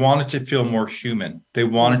 but they wanted to feel more human. They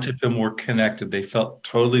wanted to feel more connected. They felt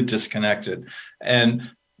totally disconnected.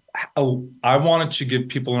 And I wanted to give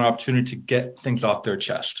people an opportunity to get things off their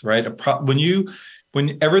chest, right?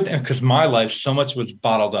 When everything, because my life, so much was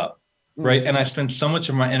bottled up. Right. And I spend so much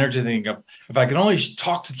of my energy thinking of if I could only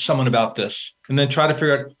talk to someone about this and then try to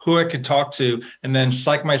figure out who I could talk to and then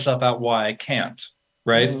psych myself out why I can't.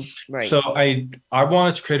 Right. Right. So I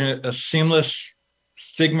wanted to create a seamless,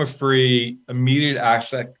 stigma-free, immediate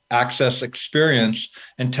access experience,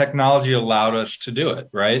 and technology allowed us to do it.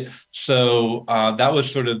 Right. So that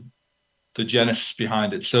was sort of the genesis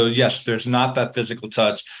behind it. So yes, there's not that physical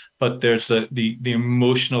touch, but there's the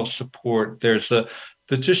emotional support. There's the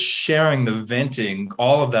just sharing, the venting,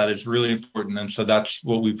 all of that is really important. And so that's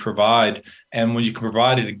what we provide. And when you can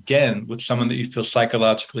provide it again with someone that you feel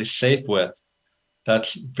psychologically safe with,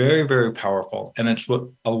 that's very, very powerful. And it's what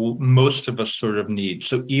most of us sort of need.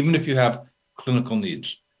 So even if you have clinical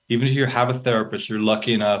needs, even if you have a therapist, you're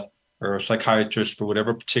lucky enough, or a psychiatrist for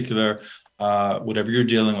whatever particular, whatever you're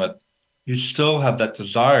dealing with, you still have that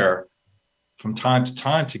desire from time to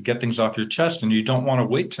time to get things off your chest, and you don't want to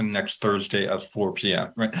wait till next Thursday at 4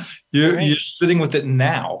 p.m. Right? You're sitting with it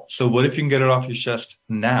now. So what if you can get it off your chest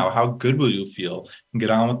now? How good will you feel? And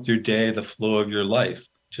get on with your day, the flow of your life,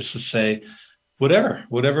 just to say whatever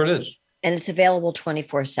it is. And it's available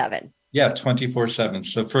 24/7. Yeah, 24/7.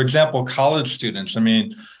 So for example, college students, I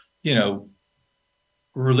mean,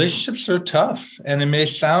 relationships are tough, and it may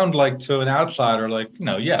sound like to an outsider, like,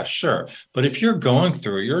 yeah, sure. But if you're going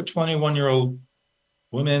through it, you're a 21-year-old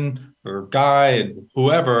woman or guy and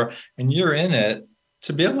whoever, and you're in it,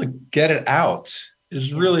 to be able to get it out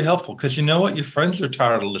is really helpful, because you know what? Your friends are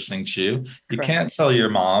tired of listening to you. You can't tell your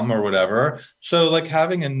mom or whatever. So like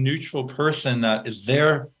having a neutral person that is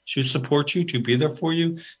there to support you, to be there for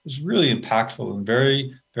you, is really impactful and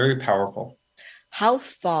very, very powerful. How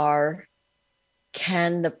far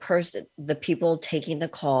can the people taking the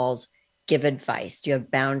calls give advice? Do you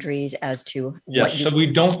have boundaries as to Yes, so we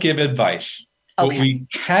don't give advice. Okay. What we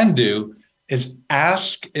can do is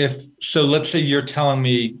ask so let's say you're telling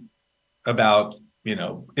me about,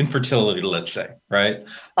 infertility, let's say, right?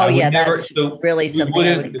 Oh yeah, that's really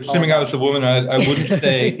something. Assuming I was the woman, I wouldn't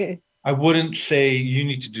say, I wouldn't say you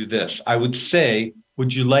need to do this. I would say,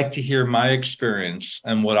 would you like to hear my experience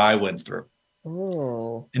and what I went through?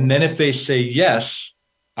 Ooh. And then if they say yes,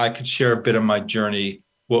 I could share a bit of my journey,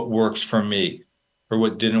 what works for me or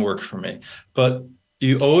what didn't work for me. But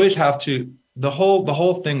you always have to, the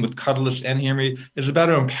whole thing with Cuddlist and HearMe is about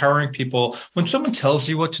empowering people. When someone tells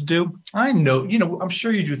you what to do, I know, I'm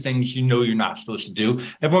sure you do things you're not supposed to do.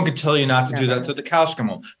 Everyone can tell you not to do that till the cows come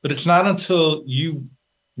home. But it's not until you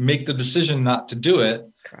make the decision not to do it.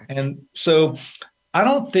 Correct. And so I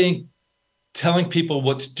don't think telling people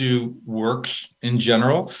what to do works in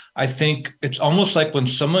general. I think it's almost like when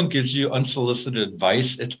someone gives you unsolicited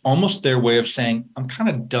advice, it's almost their way of saying, I'm kind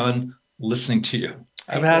of done listening to you.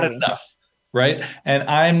 I've had enough, right? And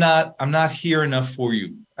I'm not here enough for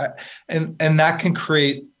you. And that can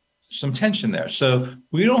create some tension there. So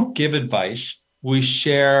we don't give advice. We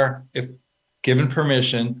share, if given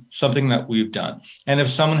permission, something that we've done. And if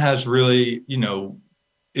someone has really,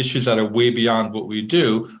 issues that are way beyond what we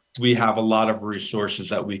do, we have a lot of resources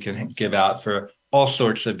that we can give out for all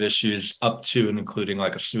sorts of issues, up to and including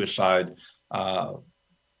like a suicide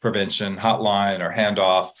prevention hotline or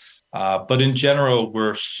handoff. But in general,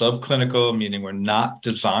 we're subclinical, meaning we're not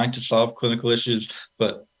designed to solve clinical issues,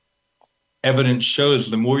 but evidence shows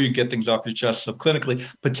the more you get things off your chest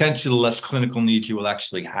subclinically, potentially the less clinical needs you will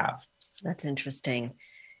actually have. That's interesting.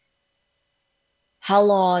 How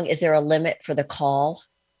long is there a limit for the call?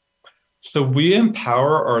 So we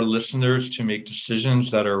empower our listeners to make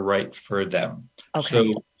decisions that are right for them. Okay.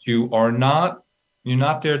 So you're not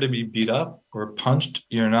there to be beat up or punched.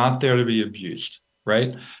 You're not there to be abused,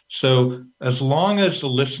 right? So as long as the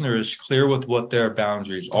listener is clear with what their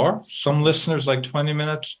boundaries are, some listeners like 20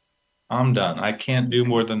 minutes, I'm done. I can't do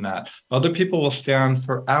more than that. Other people will stay on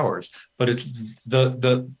for hours, but it's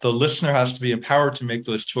the listener has to be empowered to make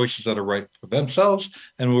those choices that are right for themselves.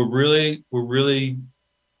 And we're really,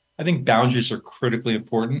 I think boundaries are critically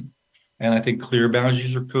important. And I think clear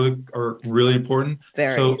boundaries are really important.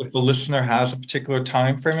 Very. So if the listener has a particular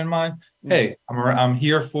time frame in mind, hey, I'm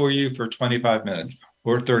here for you for 25 minutes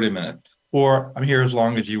or 30 minutes, or I'm here as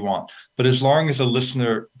long as you want. But as long as a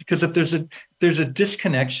listener, because if there's a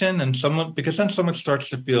disconnection and because then someone starts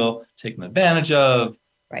to feel taken advantage of,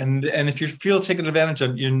 right. And if you feel taken advantage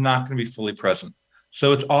of, you're not going to be fully present.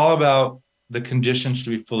 So it's all about the conditions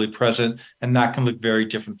to be fully present, and that can look very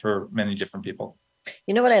different for many different people.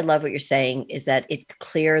 You know what I love what you're saying is that it's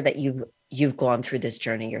clear that you've gone through this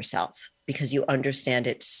journey yourself because you understand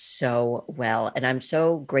it so well. And I'm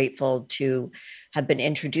so grateful to have been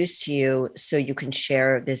introduced to you so you can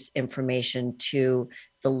share this information to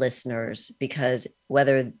the listeners, because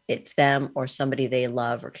whether it's them or somebody they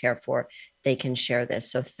love or care for, they can share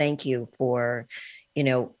this. So thank you for,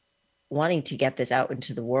 wanting to get this out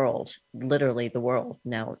into the world, literally the world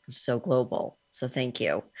now, so global. So thank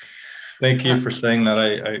you. Thank you for saying that.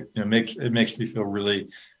 It makes me feel really,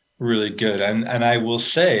 really good. And I will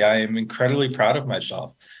say I am incredibly proud of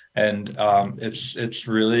myself. And it's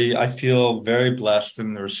really, I feel very blessed,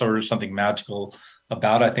 and there's sort of something magical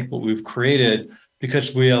about, I think, what we've created,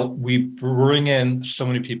 because we bring in so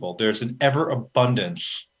many people. There's an ever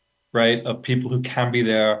abundance, right, of people who can be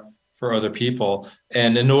there for other people.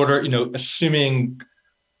 And in order, assuming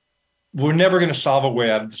we're never going to solve a way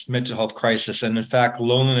out of this mental health crisis. And in fact,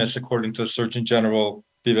 loneliness, according to Surgeon General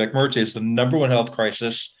Vivek Murthy, is the number one health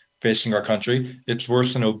crisis facing our country. It's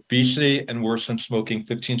worse than obesity and worse than smoking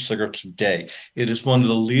 15 cigarettes a day. It is one of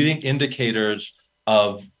the leading indicators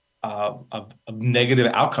of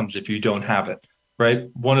negative outcomes if you don't have it, right?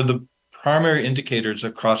 One of the primary indicators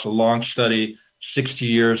across a long study, 60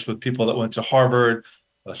 years with people that went to Harvard,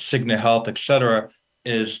 Cigna Health, et cetera,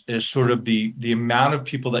 is sort of the amount of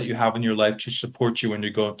people that you have in your life to support you when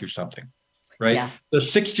you're going through something, right? Yeah. So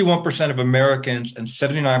 61% of Americans and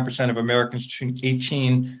 79% of Americans between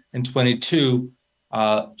 18 and 22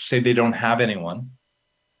 say they don't have anyone.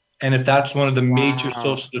 And if that's one of the major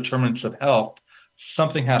social determinants of health,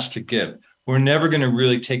 something has to give. We're never going to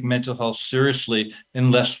really take mental health seriously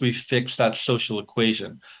unless we fix that social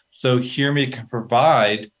equation. So HearMe can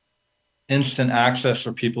provide instant access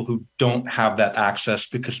for people who don't have that access,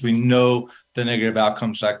 because we know the negative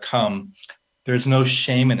outcomes that come. There's no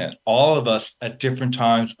shame in it. All of us at different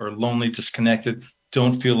times are lonely, disconnected,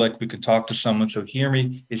 don't feel like we can talk to someone. So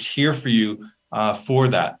HearMe is here for you for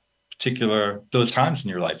those times in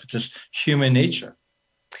your life. It's just human nature.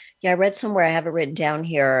 Yeah, I read somewhere, I have it written down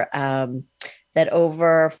here, that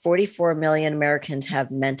over 44 million Americans have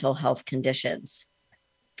mental health conditions.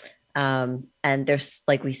 And there's,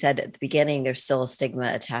 like we said at the beginning, there's still a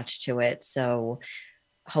stigma attached to it. So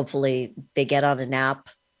hopefully they get on an app,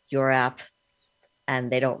 your app, and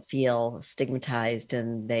they don't feel stigmatized,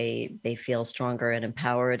 and they feel stronger and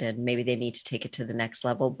empowered, and maybe they need to take it to the next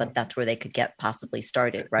level, but that's where they could get possibly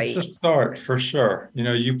started, right? It's a start for sure.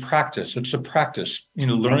 You practice, it's a practice,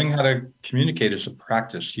 learning how to communicate is a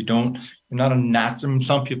practice. You're not a natural,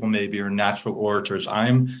 some people maybe are natural orators.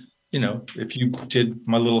 If you did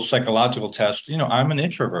my little psychological test, I'm an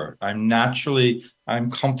introvert. I'm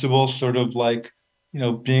comfortable sort of like,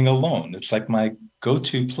 being alone. It's like my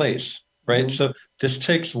go-to place, right? Mm-hmm. So this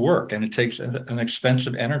takes work, and it takes an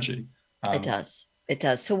expensive energy. It does.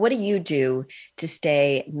 So what do you do to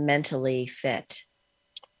stay mentally fit?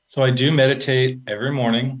 So I do meditate every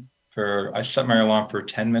morning I set my alarm for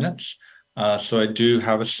 10 minutes. So I do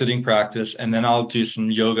have a sitting practice, and then I'll do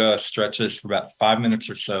some yoga stretches for about 5 minutes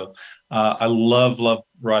or so. I love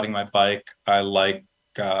riding my bike. I'm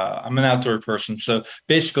an outdoor person. So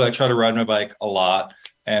basically I try to ride my bike a lot,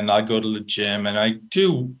 and I go to the gym, and I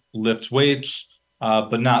do lift weights,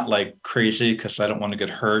 but not like crazy, because I don't want to get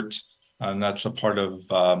hurt. And that's a part of,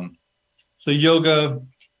 so yoga,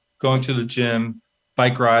 going to the gym,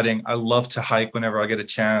 bike riding. I love to hike whenever I get a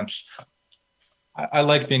chance. I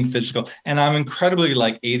like being physical, and I'm incredibly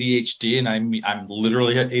like ADHD, and I'm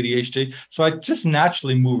literally at ADHD. So I just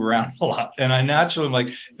naturally move around a lot, and I naturally like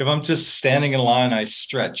if I'm just standing in line, I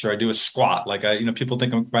stretch or I do a squat. Like people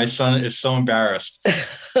think my son is so embarrassed,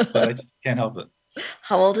 but I just can't help it.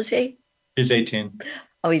 How old is he? He's 18.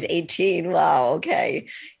 Oh, he's 18. Wow. Okay.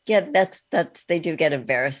 Yeah, that's they do get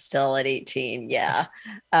embarrassed still at 18. Yeah.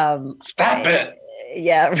 Stop it.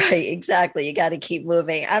 Yeah, right. Exactly. You got to keep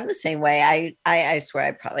moving. I'm the same way. I swear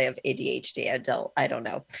I probably have ADHD. I don't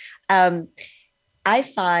know. I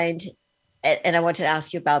find, and I wanted to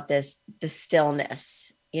ask you about this, the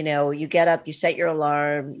stillness. You get up, you set your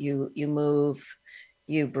alarm, you move,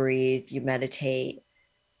 you breathe, you meditate,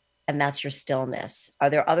 and that's your stillness. Are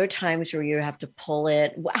there other times where you have to pull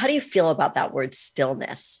it? How do you feel about that word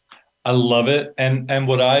stillness? I love it. And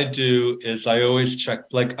what I do is I always check,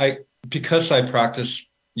 because I practice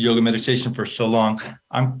yoga meditation for so long,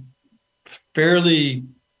 I'm fairly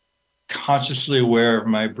consciously aware of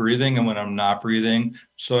my breathing and when I'm not breathing.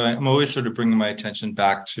 So I'm always sort of bringing my attention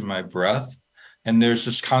back to my breath. And there's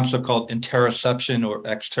this concept called interoception or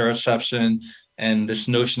exteroception, and this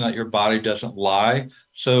notion that your body doesn't lie.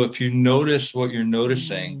 So if you notice what you're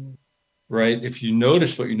noticing, right? If you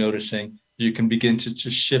notice what you're noticing, you can begin to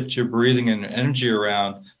just shift your breathing and energy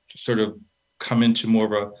around to sort of come into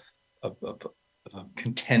more of a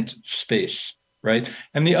content space, right?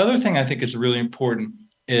 And the other thing I think is really important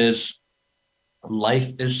is life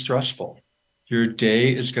is stressful. Your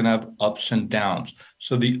day is going to have ups and downs.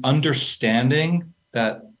 So the understanding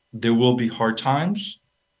that there will be hard times.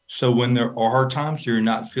 So when there are hard times, you're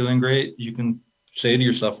not feeling great, you can say to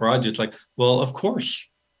yourself, Roger, it's like, well, of course,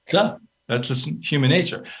 duh. That's just human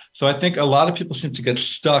nature. So I think a lot of people seem to get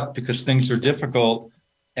stuck because things are difficult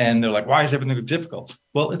and they're like, why is everything difficult?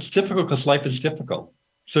 Well, it's difficult because life is difficult.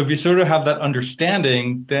 So if you sort of have that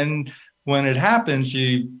understanding, then when it happens,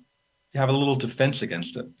 you have a little defense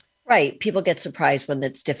against it. Right. People get surprised when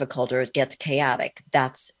it's difficult or it gets chaotic.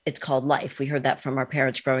 It's called life. We heard that from our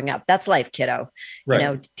parents growing up. That's life, kiddo.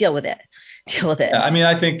 Right. Deal with it. Yeah, I mean,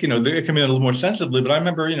 I think, it can be a little more sensitively, but I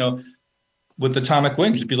remember, with Atomic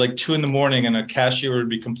Wings, it'd be like 2 a.m. and a cashier would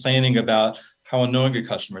be complaining about how annoying a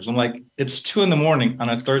customer is. I'm like, it's 2 a.m. on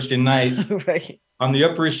a Thursday night. Right. On the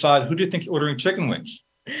Upper East Side, who do you think's ordering chicken wings?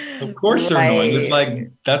 Of course they're annoying. It's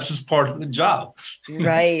like, that's just part of the job.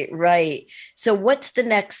 Right. So what's the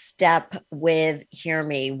next step with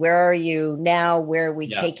HearMe? Where are you now? Where are we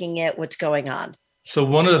taking it? What's going on? So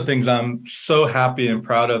one of the things I'm so happy and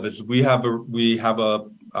proud of is we have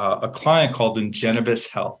a client called Ingenivis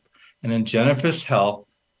Health. And Ingenivis Health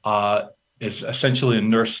is essentially a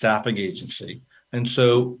nurse staffing agency. And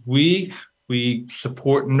so we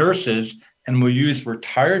support nurses, and we use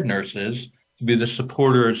retired nurses to be the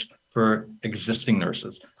supporters for existing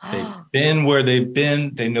nurses. They've been where they've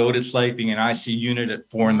been. They know what it's like being in an ICU unit at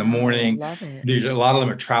 4 a.m. Love it. A lot of them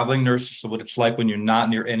are traveling nurses. So what it's like when you're not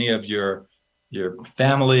near any of your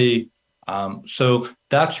family. So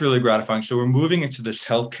that's really gratifying. So we're moving into this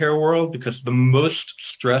healthcare world because the most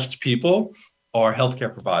stressed people are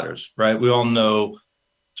healthcare providers, right? We all know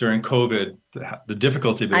during COVID, the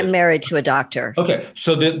difficulty. I'm married to a doctor. Okay.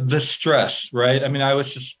 So the stress, right? I mean, I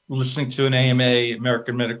was just listening to an AMA,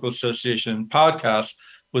 American Medical Association podcast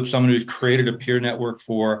with someone who created a peer network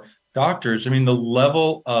for doctors. I mean, the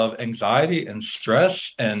level of anxiety and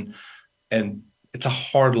stress and it's a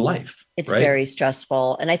hard life. It's right? very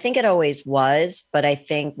stressful. And I think it always was, but I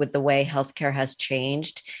think with the way healthcare has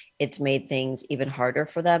changed, it's made things even harder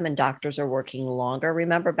for them, and doctors are working longer.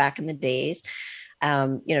 Remember back in the days,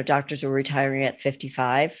 doctors were retiring at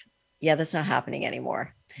 55. Yeah, that's not happening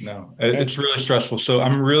anymore. No, it's really stressful. So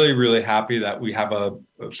I'm really, really happy that we have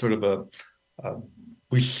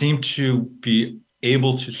we seem to be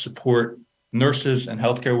able to support nurses and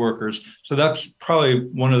healthcare workers. So that's probably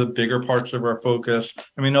one of the bigger parts of our focus.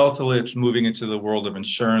 I mean, ultimately, it's moving into the world of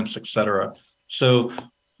insurance, et cetera. So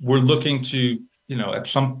we're looking to,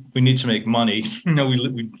 we need to make money.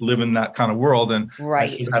 We live in that kind of world. And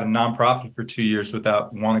right. I had a nonprofit for 2 years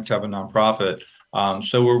without wanting to have a nonprofit.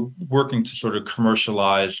 So we're working to sort of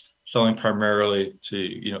commercialize, selling primarily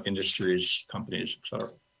to, industries, companies, et cetera.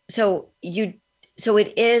 So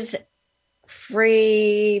it is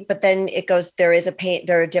free, but then it goes, there is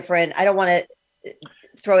there are different, I don't want to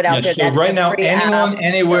throw it out there. So right now, anyone,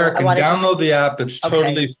 anywhere can download the app. It's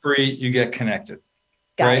totally free. You get connected.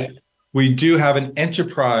 Got it. We do have an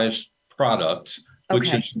enterprise product,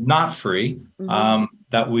 which is not free,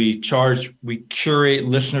 that we charge. We curate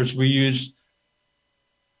listeners. We use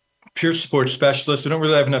peer support specialist. We don't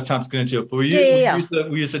really have enough time to get into it, but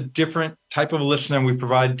we use a different type of listener, and we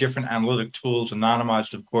provide different analytic tools,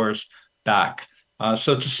 anonymized, of course, back.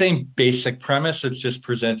 So it's the same basic premise. It's just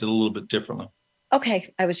presented a little bit differently.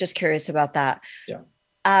 Okay. I was just curious about that. Yeah.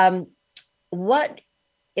 What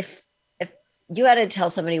if you had to tell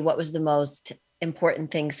somebody what was the most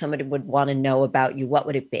important thing somebody would want to know about you, what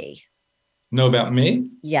would it be? Know about me?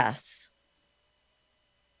 Yes.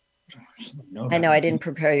 I know I didn't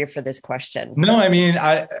prepare you for this question. No, I mean,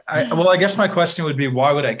 I guess my question would be,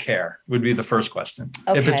 why would I care? Would be the first question.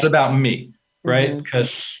 Okay. If it's about me, right?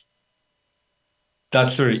 Because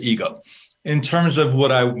that's sort of ego. In terms of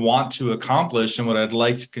what I want to accomplish and what I'd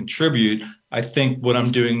like to contribute, I think what I'm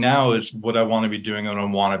doing now is what I want to be doing and I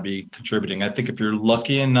want to be contributing. I think if you're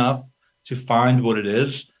lucky enough to find what it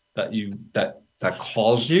is that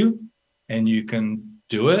calls you and you can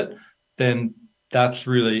do it, then that's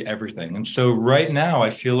really everything. And so right now I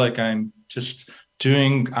feel like I'm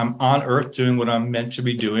on earth doing what I'm meant to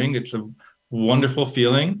be doing. It's a wonderful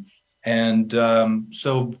feeling. And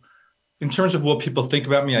so in terms of what people think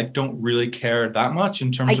about me, I don't really care that much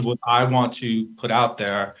in terms of what I want to put out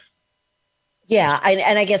there. Yeah.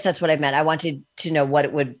 And I guess that's what I meant. I wanted to know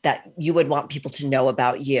that you would want people to know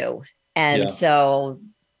about you. And so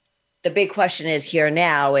the big question is here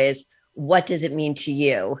now is, what does it mean to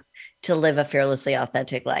you to live a fearlessly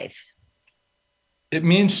authentic life? It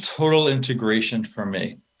means total integration for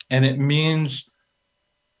me. And it means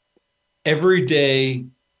every day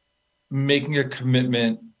making a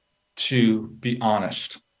commitment to be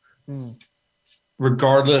honest,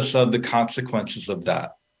 regardless of the consequences of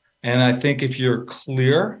that. And I think if you're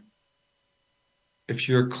clear,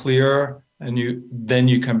 and then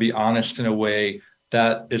you can be honest in a way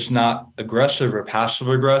that is not aggressive or passive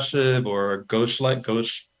aggressive or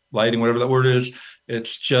ghostlighting, whatever that word is.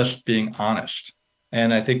 It's just being honest.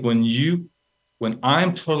 And I think when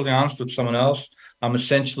I'm totally honest with someone else, I'm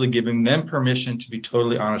essentially giving them permission to be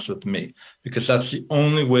totally honest with me, because that's the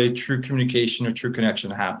only way true communication or true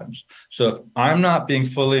connection happens. So if I'm not being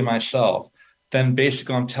fully myself, then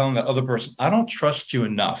basically I'm telling the other person, I don't trust you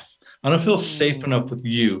enough. I don't feel safe enough with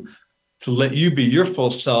you to let you be your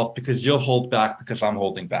full self, because you'll hold back because I'm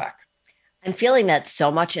holding back. I'm feeling that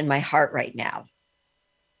so much in my heart right now.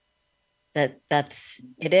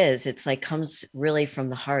 It's like comes really from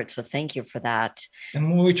the heart. So thank you for that. And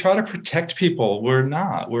when we try to protect people,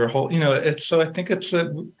 so I think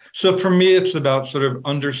so for me, it's about sort of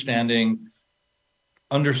understanding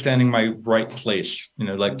my right place,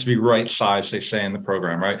 like to be right size, they say in the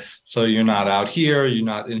program, right? So you're not out here, you're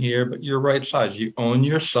not in here, but you're right size. You own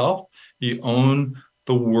yourself, you own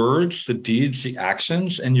the words, the deeds, the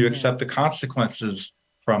actions, and you accept the consequences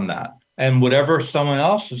from that. And whatever someone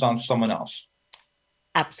else is on someone else.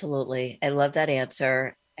 Absolutely. I love that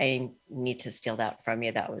answer. I need to steal that from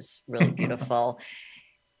you. That was really beautiful.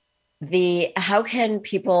 How can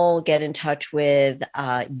people get in touch with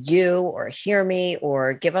you or HearMe,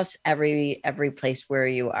 or give us every place where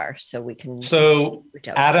you are so we can. So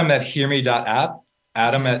Adam at HearMe.app,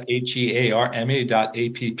 Adam at HearMe.app,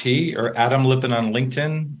 or Adam Lippin on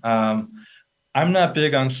LinkedIn. I'm not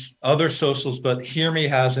big on other socials, but HearMe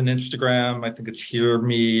has an Instagram. I think it's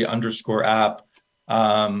HearMe_app.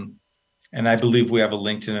 And I believe we have a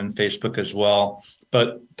LinkedIn and Facebook as well.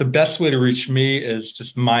 But the best way to reach me is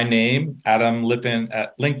just my name, Adam Lippin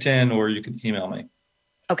at LinkedIn, or you can email me.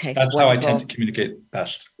 Okay. That's wonderful. How I tend to communicate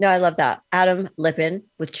best. No, I love that. Adam Lippin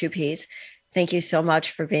with 2 P's. Thank you so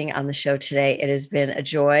much for being on the show today. It has been a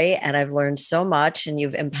joy, and I've learned so much, and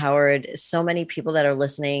you've empowered so many people that are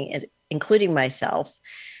listening, including myself,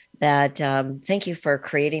 that thank you for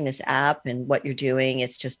creating this app and what you're doing.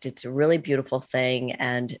 It's a really beautiful thing,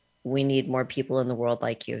 and we need more people in the world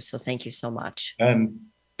like you. So thank you so much. And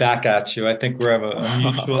back at you. I think we have a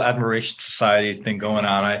mutual admiration society thing going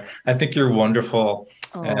on. I think you're wonderful.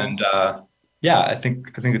 Oh. And I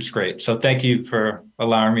think it's great. So thank you for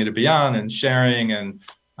allowing me to be on and sharing. And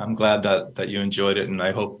I'm glad that you enjoyed it. And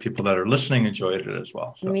I hope people that are listening enjoyed it as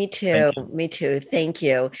well. So, me too. Me too. Thank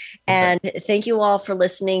you. And thank you all for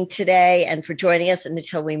listening today and for joining us. And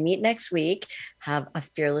until we meet next week, have a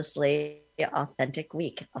fearlessly authentic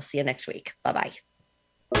week. I'll see you next week. Bye-bye.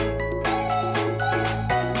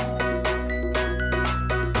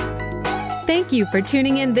 Thank you for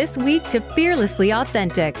tuning in this week to Fearlessly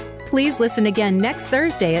Authentic. Please listen again next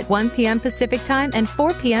Thursday at 1 p.m. Pacific Time and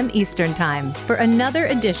 4 p.m. Eastern Time for another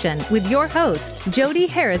edition with your host, Jody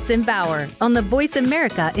Harrison Bauer, on the Voice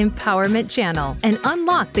America Empowerment Channel, and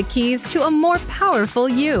unlock the keys to a more powerful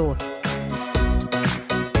you.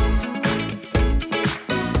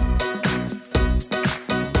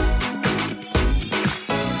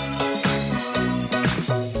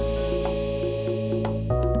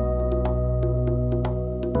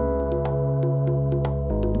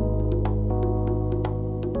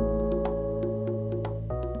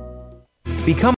 Become